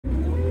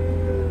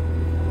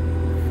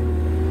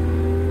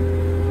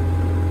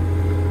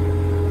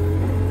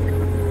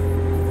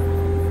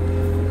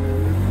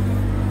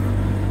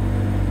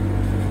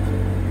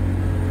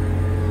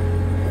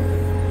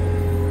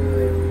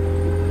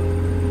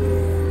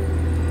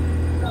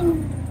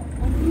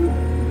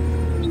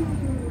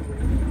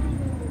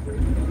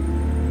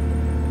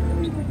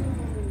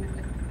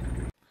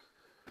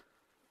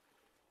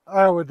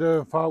how we're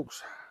doing,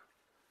 folks.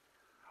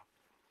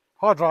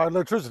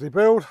 Hydroelectricity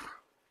build,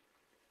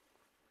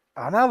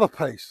 another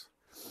piece.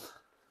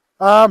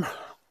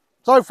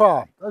 So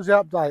far, as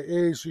the update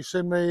is, you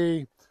see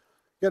me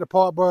get the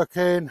pipe work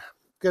in,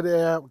 get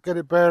it out, get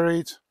it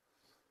buried,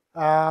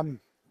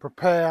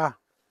 prepare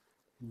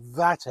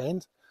that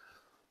end.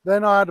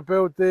 Then I had to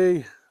build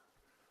the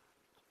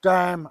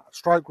dam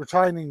stroke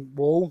retaining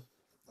wall,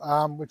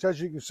 which, as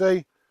you can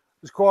see,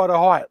 is quite a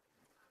height.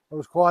 It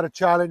was quite a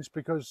challenge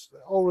because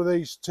all of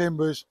these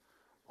timbers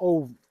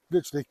all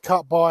literally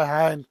cut by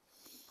hand,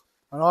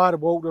 and I had to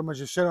walk them,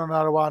 as you see on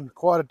another one,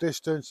 quite a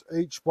distance.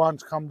 Each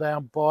one's come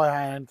down by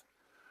hand.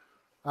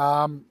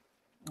 And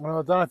I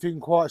don't know if you can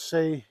quite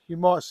see, you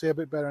might see a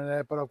bit better in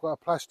there, but I've got a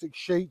plastic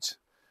sheet,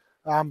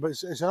 but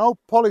it's an old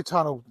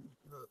polytunnel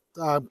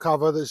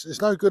cover.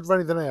 It's no good for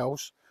anything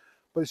else,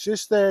 but it's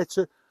just there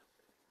to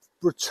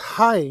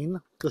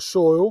retain the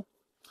soil,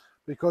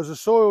 because the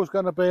soil is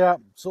going to be up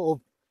sort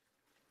of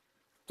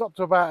up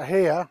to about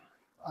here,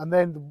 and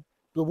then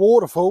the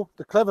waterfall,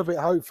 the clever bit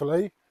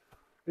hopefully,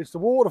 is the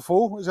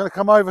waterfall is going to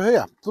come over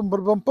here. Boom,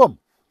 boom, boom, boom.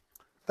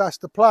 That's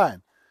the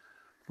plan.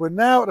 We're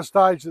now at the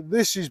stage that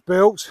this is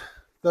built,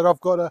 that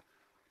I've got a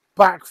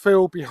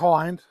backfill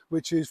behind,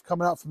 which is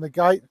coming up from the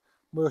gate.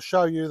 We'll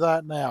show you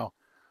that now.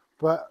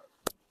 But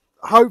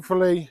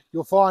hopefully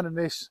you're finding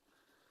this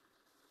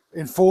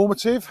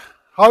informative.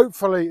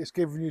 Hopefully it's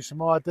giving you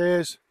some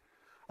ideas.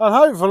 And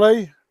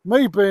hopefully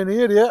me being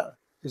the idiot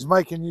is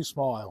making you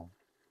smile.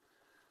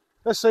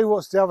 Let's see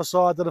what's the other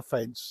side of the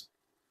fence.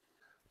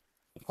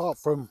 Apart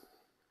from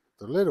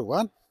the little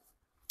one,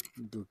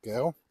 good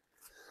girl,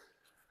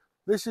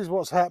 this is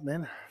what's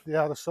happening the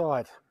other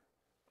side.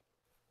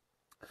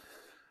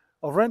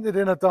 I've rented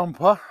in a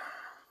dumper,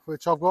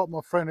 which I've got my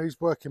friend who's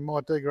working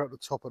my digger at the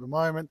top at the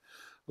moment,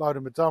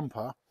 loading the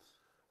dumper,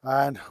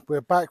 and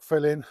we're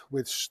backfilling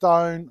with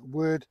stone,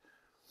 wood.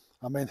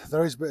 I mean,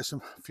 there is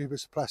a few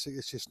bits of plastic,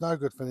 it's just no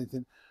good for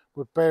anything.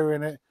 We're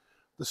burying it.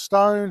 The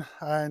stone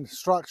and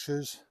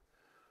structures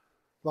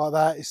like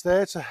that, it's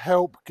there to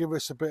help give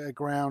us a bit of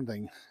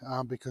grounding,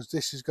 because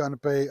this is going to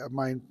be a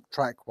main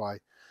trackway.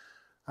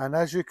 And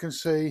as you can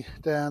see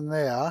down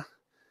there,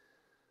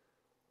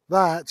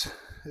 that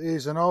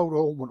is an old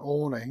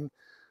awning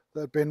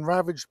that had been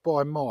ravaged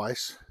by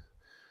mice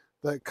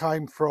that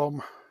came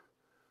from,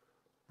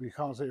 you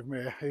can't see it from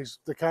here, is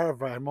the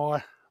caravan,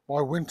 my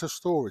winter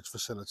storage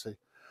facility.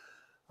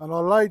 And I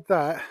laid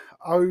that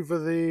over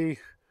the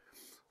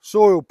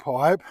soil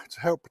pipe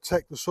to help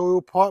protect the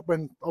soil pipe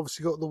when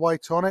obviously got the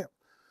weight on it.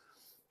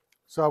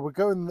 So we're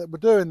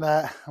doing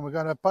that, and we're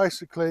going to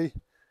basically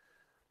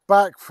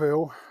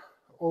backfill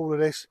all of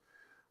this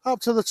up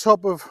to the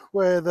top of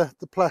where the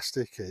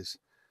plastic is.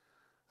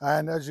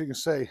 And as you can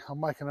see, I'm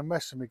making a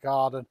mess of my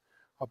garden.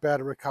 I'll be able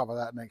to recover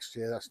that next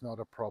year, that's not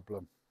a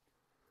problem.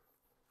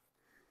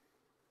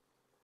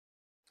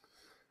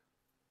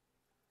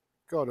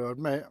 Got to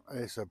admit,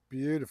 it's a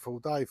beautiful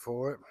day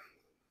for it.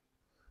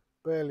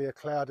 Barely a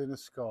cloud in the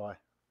sky.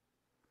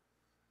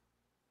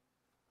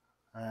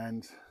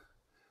 And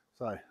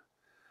so,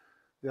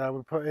 yeah,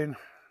 we put in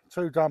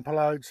 2 dumper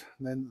loads,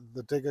 and then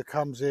the digger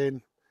comes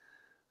in,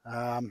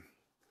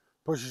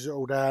 pushes it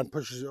all down,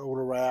 pushes it all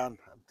around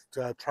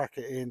to track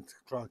it in, to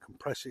try and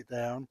compress it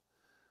down.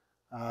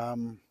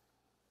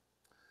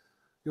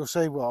 You'll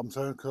see what I'm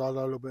doing because I'll do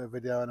a little bit of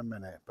video in a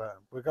minute, but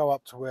we'll go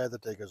up to where the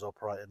digger's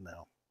operating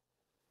now.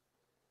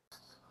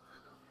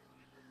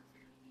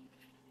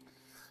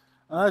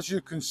 And as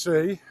you can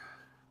see,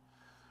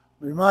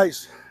 my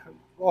mate's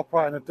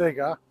operating a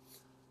digger.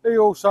 He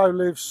also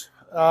lives,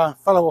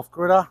 fellow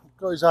off-gridder,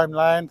 got his own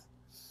land.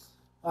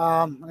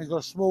 And he's got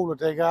a smaller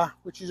digger,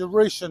 which is a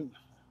recent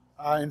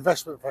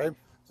investment for him,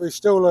 so he's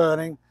still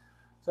learning.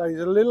 So he's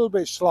a little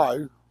bit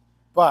slow,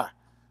 but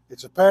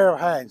it's a pair of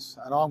hands,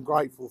 and I'm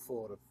grateful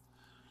for them.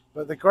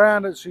 But the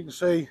ground, as you can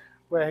see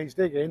where he's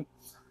digging,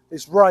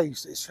 it's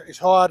raised, it's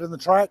higher than the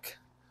track.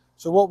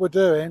 So what we're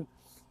doing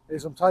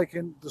is I'm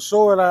taking the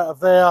soil out of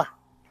there,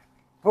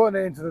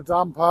 putting it into the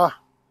dumper,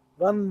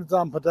 running the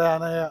dumper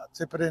down there,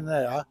 tip it in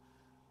there.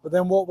 But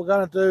then what we're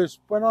going to do is,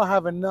 when I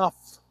have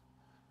enough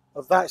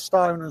of that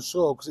stone and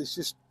soil, because it's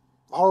just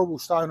horrible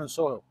stone and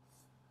soil,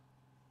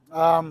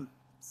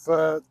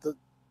 for the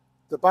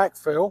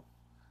backfill,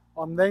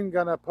 I'm then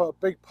going to put a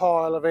big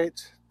pile of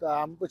it,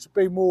 which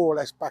will be more or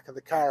less back of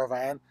the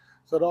caravan,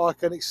 so that I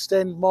can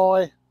extend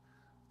my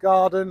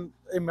garden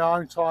in my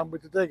own time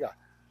with the digger.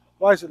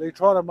 Basically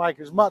trying to make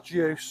as much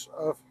use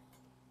of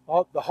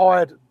the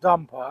hired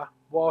dumper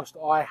whilst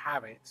I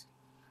have it.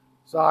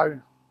 So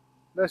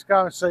let's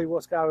go and see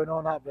what's going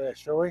on up there,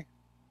 shall we?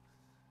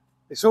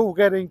 It's all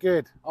getting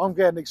good. I'm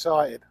getting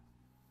excited.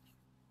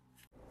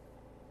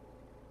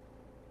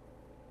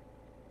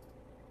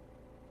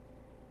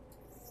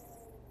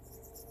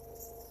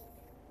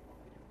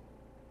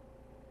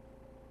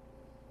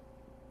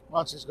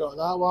 Once it's got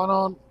that one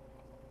on,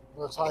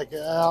 we'll take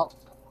it out,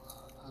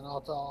 and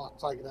I'll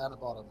take it down the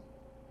bottom.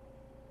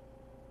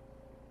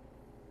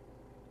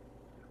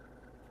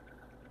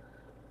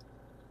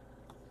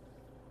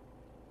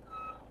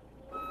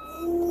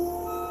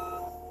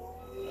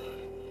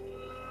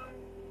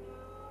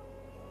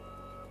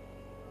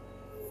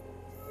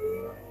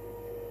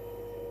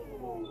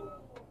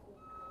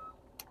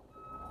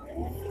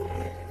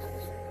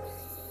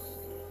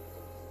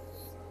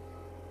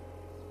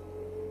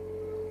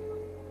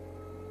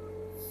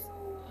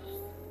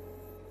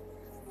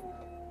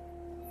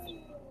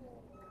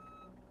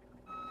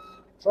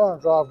 Trying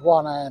to drive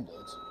one-handed,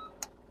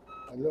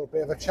 a little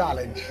bit of a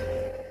challenge.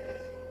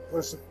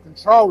 Because the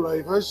control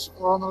levers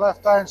are on the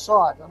left-hand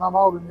side, and I'm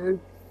holding you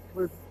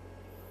with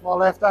my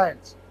left hand.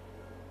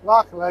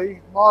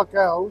 Luckily, my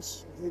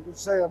girls, as you can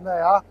see them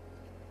there,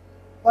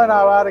 they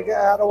know how to get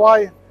out of the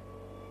way.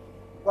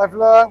 They've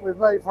learnt with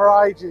me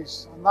for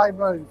ages, and they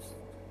move.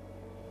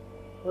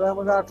 But then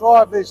we're going to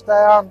drive this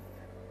down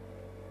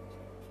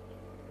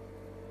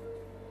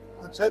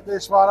and tip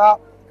this one up,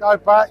 go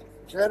back,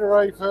 get a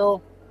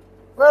refill.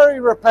 Very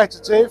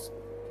repetitive,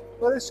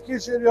 but this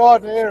gives you the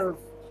idea of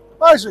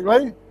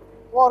basically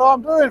what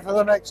I'm doing for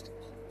the next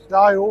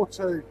day or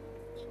two.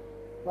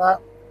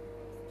 But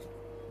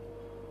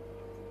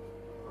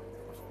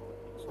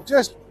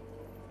just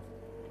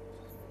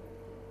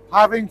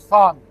having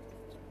fun.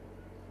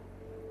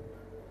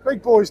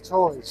 Big boys'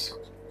 toys,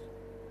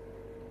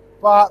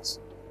 but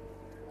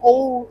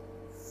all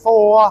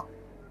for,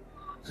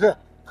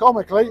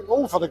 comically,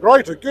 all for the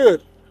greater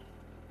good.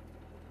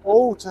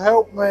 All to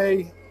help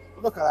me,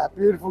 look at that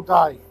beautiful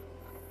day,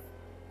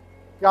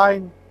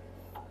 gain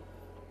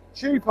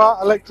cheaper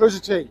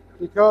electricity,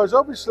 because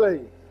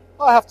obviously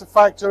I have to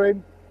factor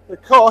in the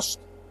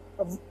cost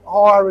of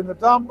hiring the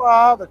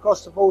dumper, the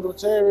cost of all the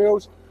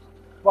materials.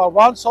 But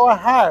once I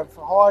have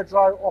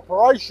hydro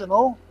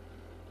operational,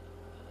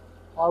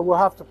 I will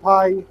have to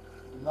pay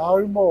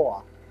no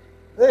more.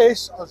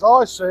 This, as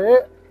I see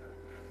it,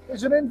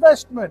 is an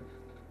investment.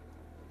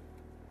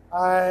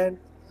 And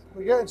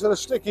we get into the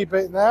sticky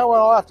bit now, where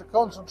I have to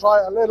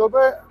concentrate a little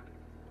bit,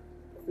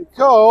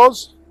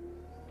 because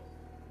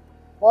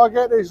if I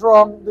get this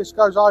wrong, this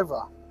goes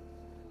over.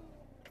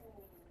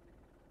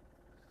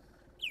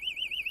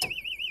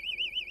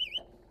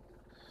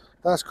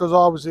 That's because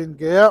I was in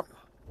gear.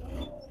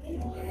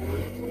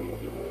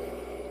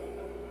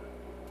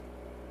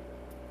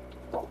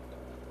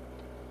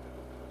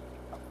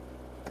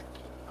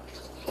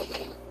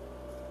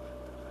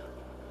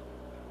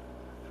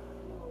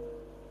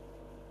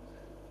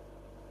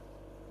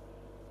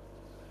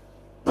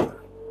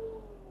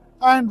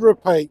 And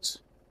repeat.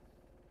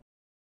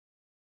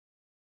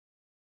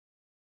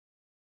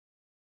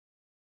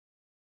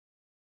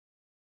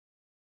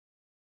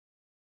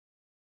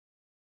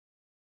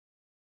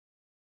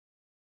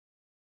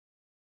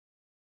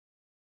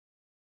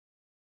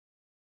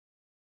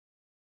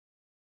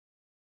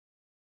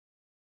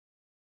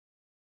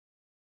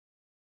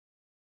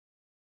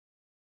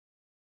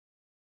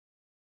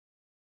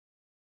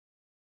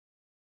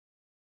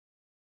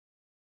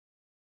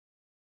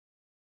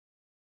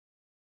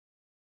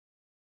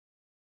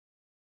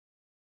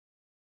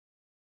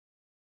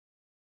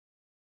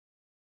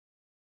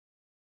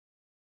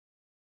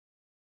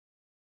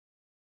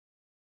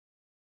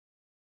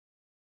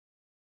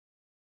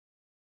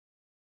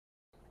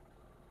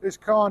 It's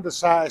kind of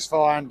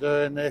satisfying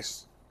doing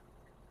this.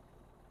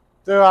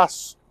 Do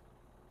us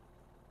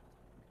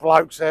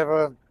blokes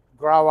ever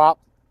grow up?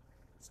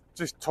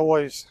 Just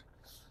toys.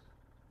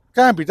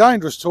 Can be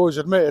dangerous toys,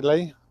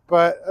 admittedly,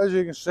 but as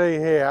you can see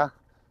here,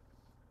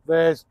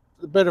 there's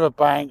a bit of a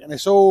bank and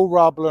it's all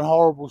rubble and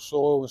horrible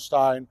soil and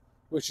stone,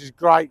 which is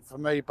great for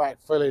me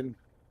backfilling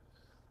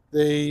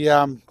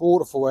the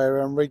waterfall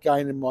area and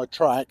regaining my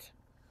track.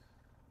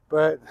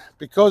 But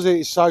because it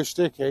is so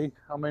sticky,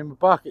 I mean, the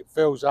bucket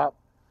fills up,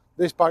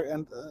 this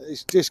bucket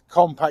is just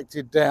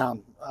compacted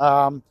down.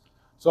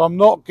 So I'm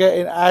not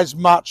getting as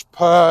much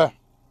per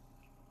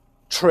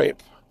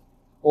trip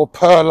or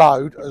per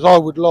load as I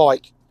would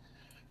like.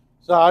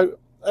 So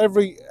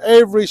every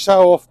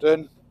so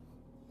often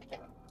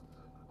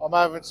I'm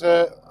having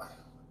to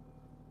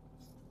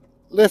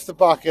lift the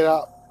bucket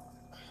up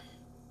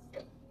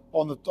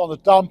on the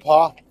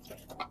dumper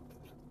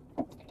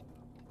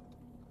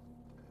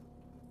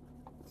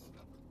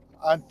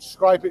and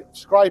scrape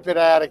it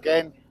out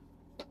again,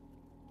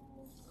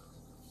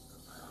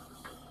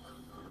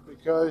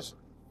 because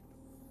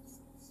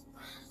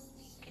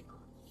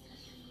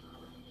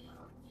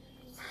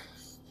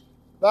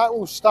that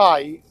will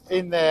stay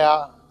in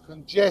there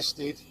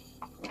congested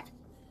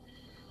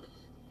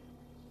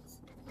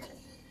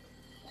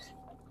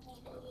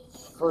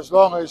for as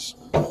long as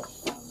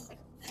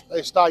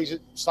it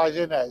stays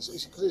in there.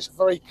 It's because it's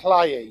very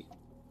clayey.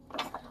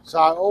 So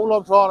all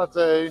I'm trying to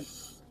do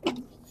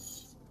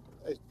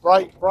is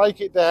break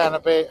it down a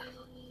bit,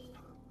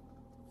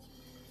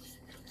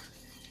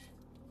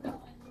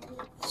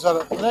 so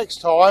that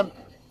next time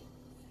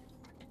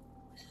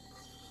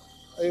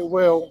it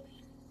will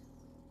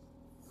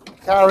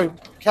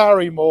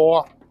carry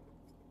more,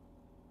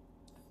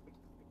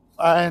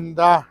 and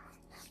I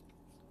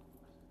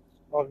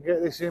can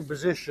get this in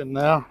position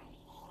now,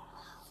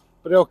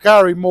 but it'll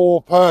carry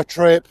more per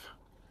trip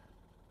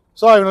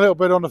saving a little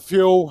bit on the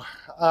fuel,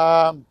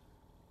 and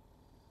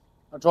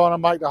trying to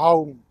make the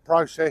whole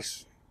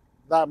process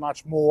that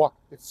much more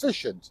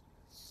efficient.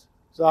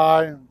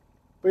 So,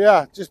 but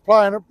yeah, just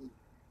playing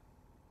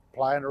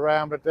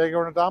around with a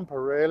digger and a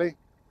dumper really.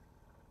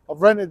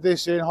 I've rented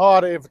this in,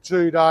 hired it in for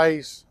 2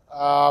 days,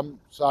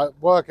 so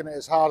working it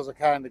as hard as I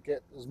can to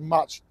get as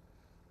much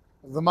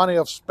of the money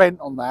I've spent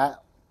on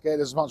that, get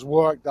as much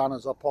work done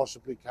as I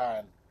possibly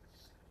can.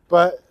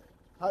 But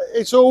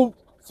it's all,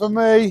 for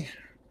me,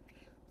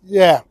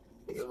 yeah,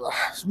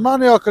 it's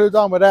money I could have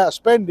done without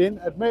spending,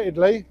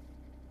 admittedly,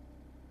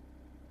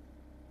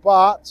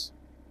 but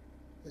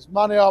it's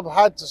money I've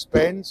had to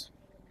spend.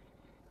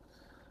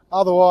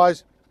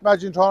 Otherwise,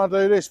 imagine trying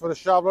to do this with a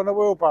shovel and a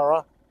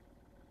wheelbarrow.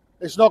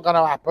 It's not going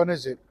to happen,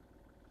 is it?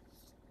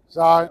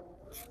 So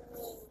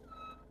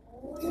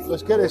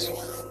let's get this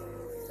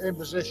in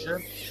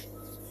position.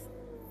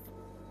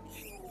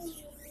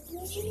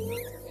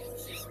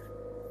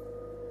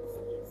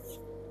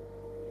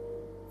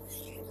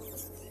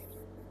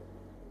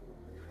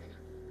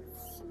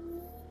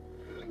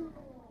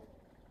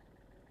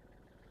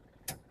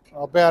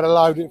 I'll be able to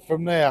load it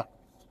from there.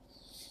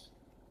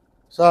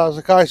 So it's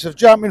a case of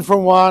jumping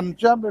from one,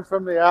 jumping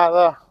from the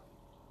other,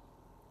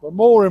 but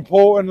more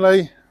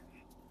importantly,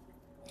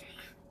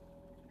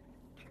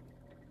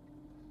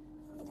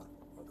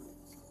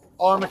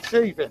 I'm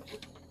achieving.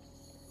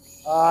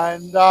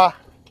 And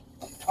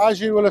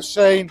as you will have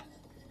seen,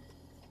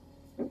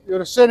 you'll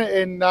have seen it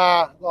in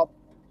like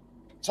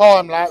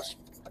time lapse,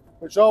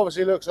 which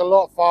obviously looks a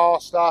lot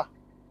faster.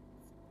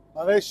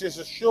 And this is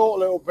a short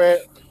little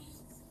bit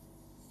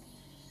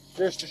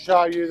just to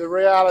show you the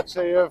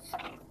reality of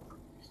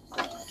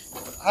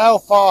how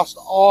fast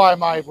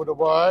I'm able to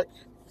work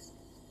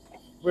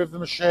with the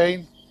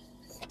machine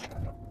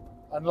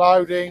and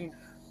loading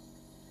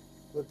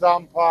the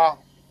dumper,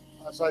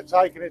 as I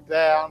taking it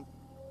down.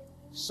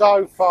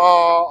 So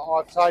far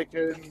I've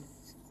taken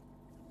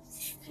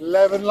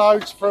 11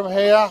 loads from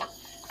here,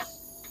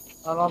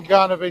 and I'm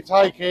going to be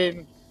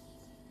taking,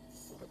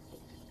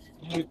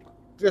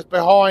 just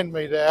behind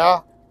me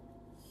there,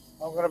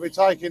 I'm going to be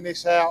taking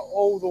this out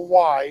all the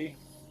way.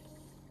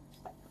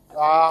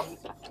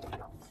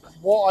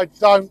 What I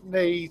don't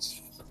need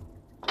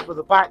for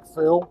the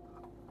backfill,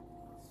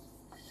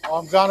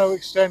 I'm going to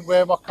extend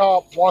where my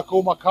car, what I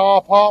call my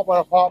car park, where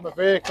I park my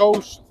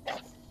vehicles,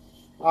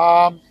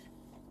 so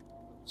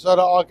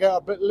that I get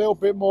a little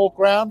bit more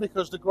ground,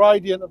 because the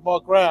gradient of my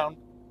ground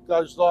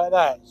goes like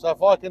that. So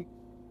if I can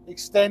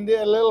extend it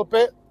a little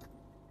bit,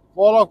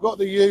 while I've got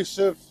the use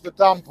of the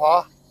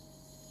dumper,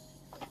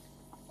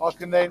 I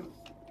can then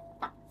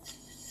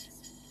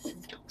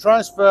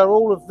transfer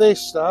all of this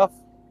stuff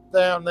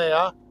down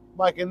there,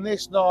 making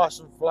this nice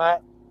and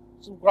flat.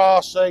 Some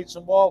grass seeds,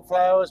 some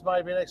wildflowers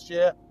maybe next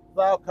year,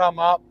 they'll come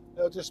up.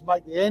 It'll just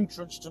make the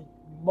entrance to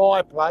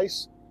my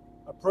place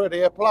a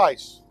prettier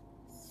place.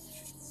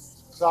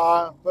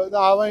 So, but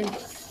no, I mean,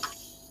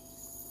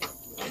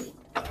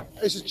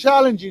 it's a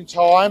challenging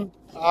time.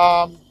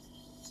 I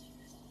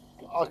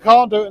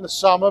can't do it in the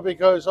summer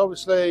because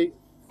obviously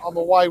I'm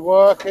away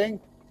working.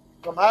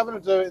 I'm having to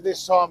do it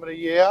this time of the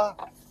year.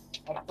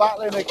 I'm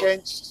battling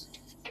against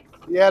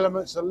the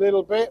elements a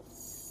little bit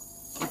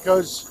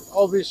because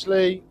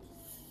obviously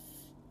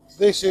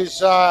this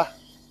is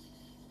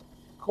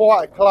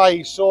quite a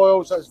clay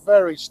soil, so it's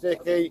very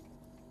sticky,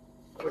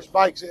 which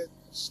makes it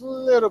a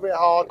little bit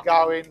hard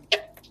going,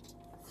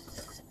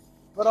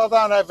 but I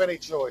don't have any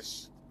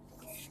choice.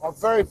 I'm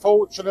very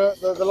fortunate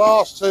that the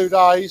last 2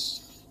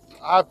 days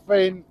have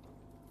been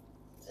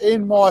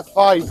in my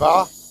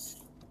favour,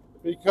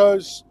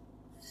 because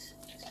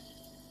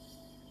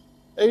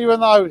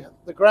even though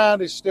the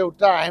ground is still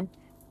damp,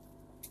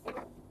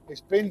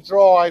 it's been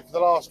dry for the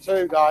last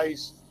 2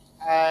 days,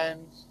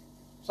 and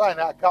saying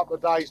that, a couple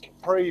of days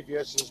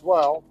previous as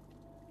well.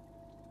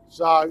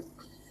 So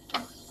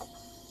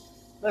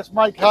let's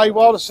make hay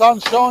while the sun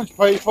shines,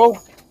 people.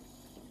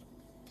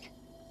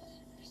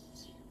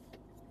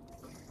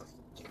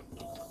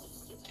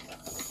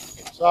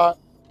 So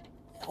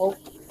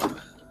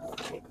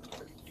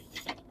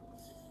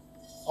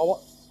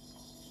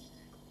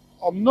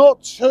I'm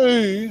not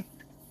too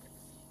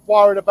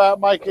worried about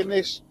making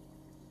this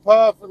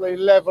perfectly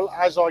level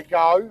as I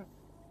go,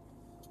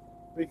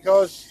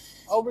 because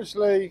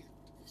obviously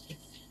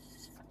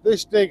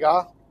this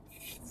digger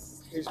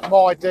is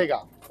my digger,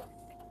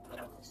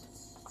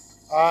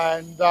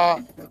 and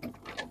I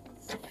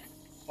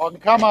can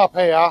come up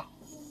here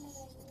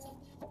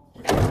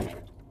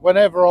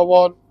whenever I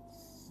want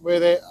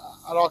with it,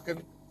 and I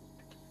can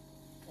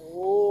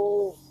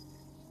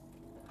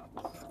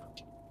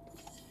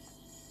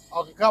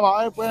come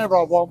up whenever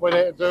I want with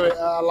it and do it at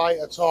a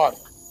later time.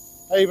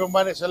 Even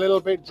when it's a little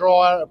bit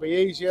drier, it'll be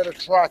easier to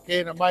track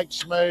in and make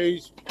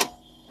smooth.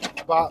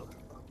 But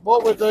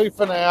what we'll do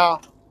for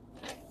now,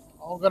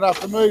 I'm going to have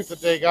to move the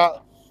digger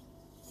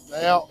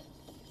now.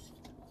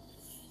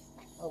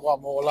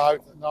 One more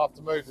load, and I have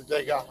to move the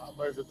digger and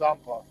move the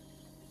dumper.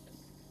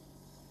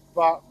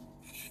 But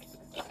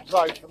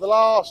so for the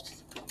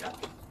last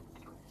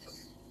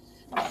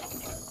For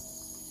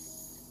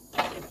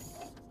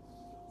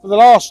the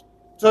last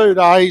 2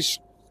 days,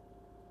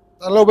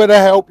 a little bit of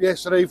help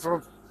yesterday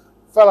from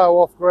a fellow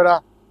off-gridder.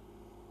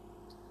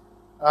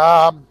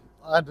 And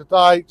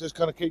today, just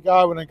going to keep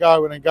going and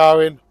going and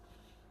going.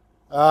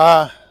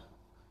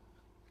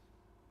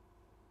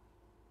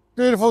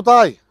 Beautiful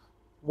day.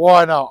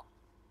 Why not?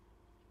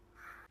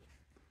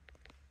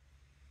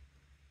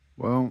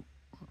 Well,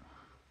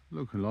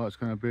 looking like it's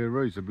going to be a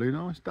reasonably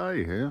nice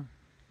day here.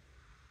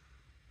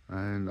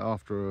 And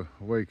after a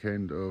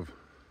weekend of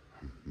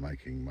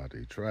making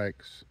muddy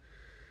tracks,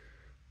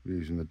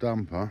 using the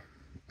dumper,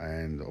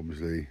 and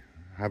obviously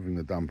having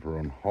the dumper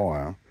on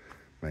hire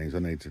means I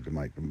needed to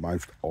make the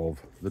most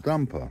of the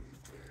dumper.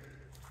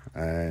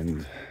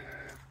 And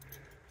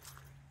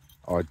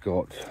I'd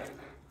got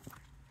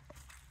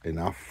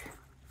enough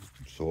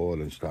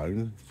soil and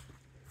stones,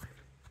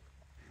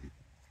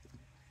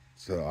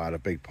 so I had a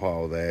big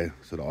pile there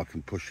so that I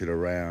can push it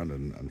around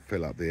and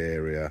fill up the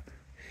area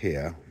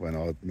here when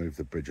I move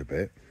the bridge a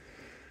bit,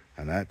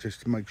 and that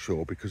just to make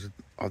sure, because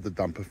I have the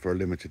dumper for a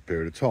limited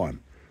period of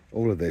time.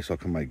 All of this I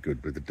can make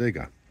good with the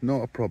digger,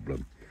 not a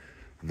problem.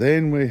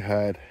 Then we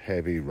had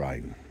heavy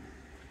rain,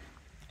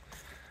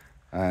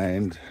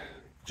 and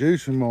due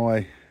to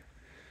my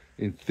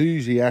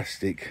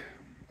enthusiastic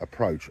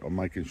approach on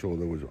making sure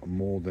there was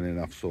more than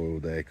enough soil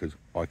there, because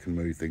I can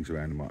move things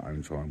around in my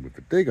own time with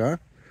the digger,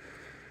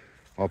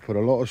 I put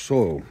a lot of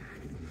soil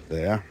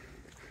there,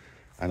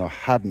 and I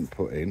hadn't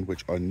put in,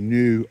 which I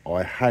knew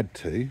I had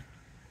to,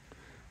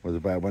 was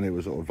about when it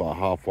was sort of like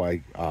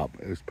halfway up,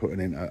 it was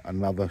putting in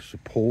another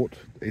support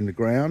in the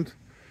ground.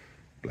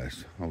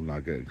 Bless, old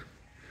Nugget,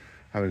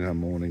 having her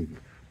morning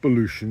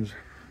ablutions.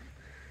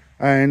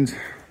 And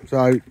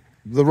so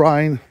the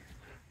rain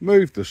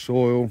moved the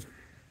soil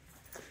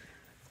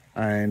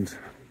and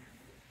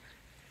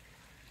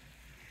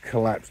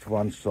collapsed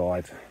one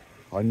side.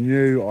 I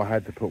knew I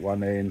had to put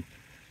one in.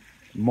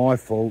 My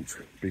fault,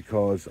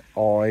 because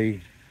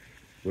I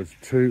was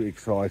too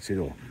excited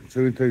or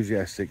too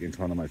enthusiastic in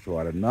trying to make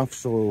sure I had enough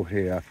soil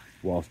here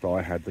whilst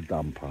I had the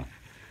dumper.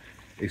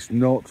 It's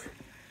not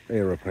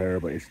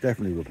irreparable, it's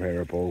definitely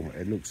repairable.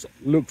 It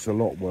looks a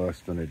lot worse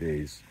than it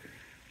is,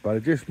 but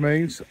it just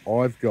means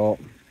I've got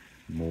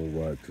more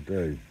work to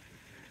do.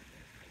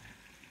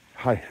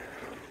 Hey,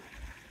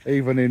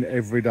 even in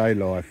everyday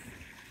life,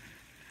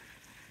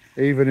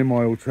 even in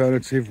my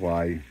alternative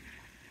way,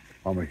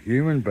 I'm a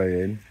human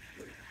being,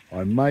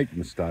 I make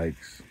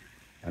mistakes,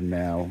 and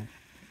now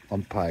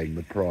I'm paying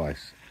the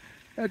price.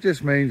 That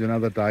just means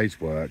another day's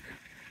work.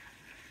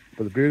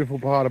 But the beautiful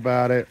part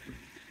about it,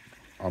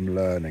 I'm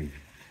learning.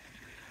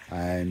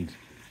 And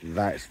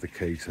that's the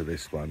key to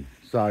this one.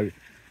 So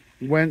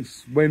when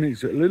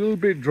it's a little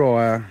bit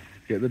drier,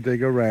 get the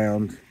digger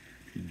around,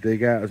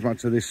 dig out as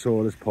much of this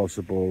soil as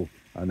possible,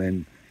 and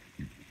then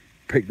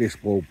pick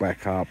this wall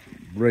back up,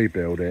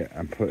 rebuild it,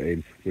 and put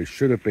in, which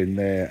should have been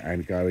there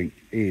and going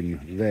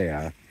in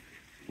there,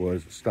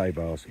 was stay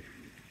bars,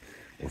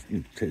 or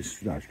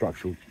no,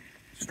 structural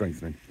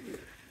strengthening.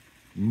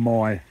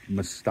 My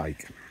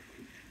mistake.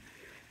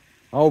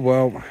 Oh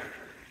well,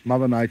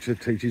 Mother Nature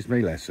teaches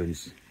me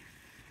lessons.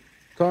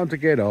 Time to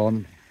get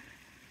on.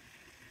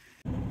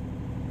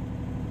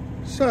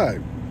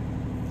 So,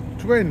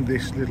 to end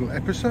this little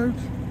episode,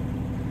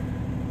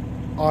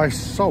 I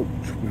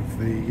sulked with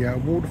the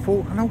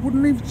waterfall, and I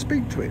wouldn't even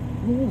speak to it.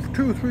 For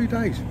 2 or 3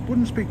 days,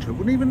 wouldn't speak to it,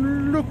 wouldn't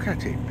even look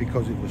at it,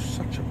 because it was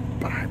such a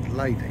bad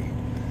lady.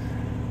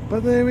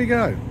 But there we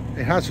go.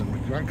 It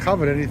hasn't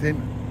covered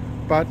anything,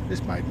 but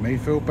it's made me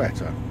feel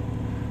better.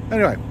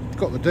 Anyway,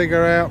 got the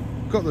digger out,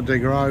 got the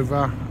digger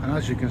over, and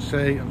as you can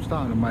see, I'm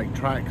starting to make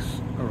tracks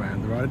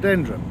around the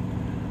rhododendron.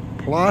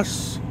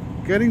 Plus,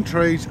 getting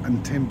trees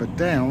and timber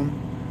down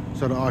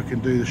so that I can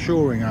do the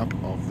shoring up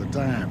of the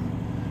dam.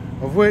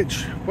 Of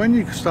which, when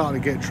you start to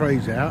get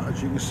trees out,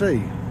 as you can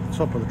see, the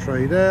top of the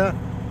tree there,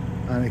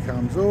 and it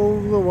comes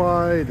all the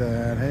way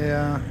down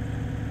here,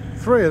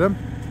 3 of them,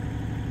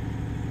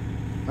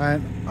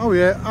 and oh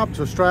yeah, up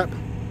to a strap,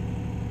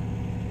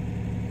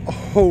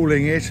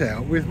 hauling it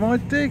out with my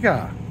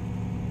digger.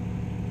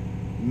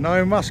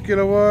 No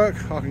muscular work,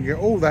 I can get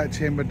all that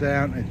timber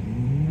down. It's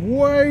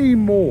way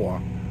more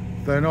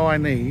than I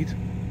need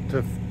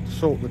to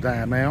sort the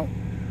dam out,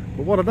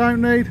 but what I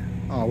don't need,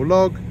 I'll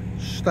log,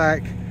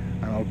 stack,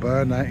 and I'll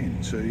burn that in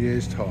 2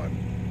 years' time.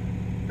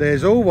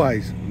 There's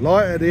always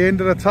light at the end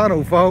of the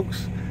tunnel,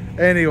 folks.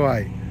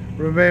 Anyway,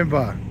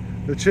 remember,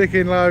 the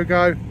chicken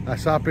logo,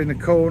 that's up in the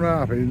corner,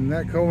 up in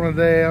that corner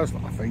there, I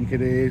think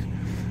it is.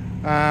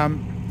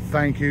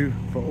 Thank you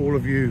for all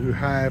of you who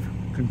have,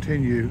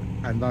 continue,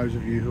 and those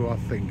of you who are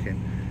thinking.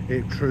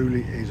 It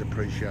truly is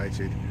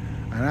appreciated.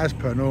 And as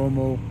per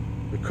normal,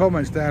 the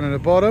comments down at the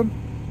bottom,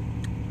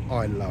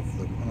 I love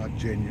them, and I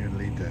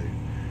genuinely do.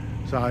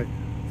 So,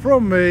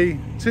 from me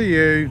to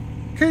you,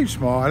 keep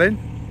smiling,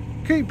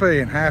 keep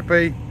being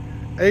happy.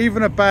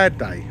 Even a bad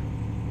day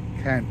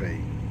can be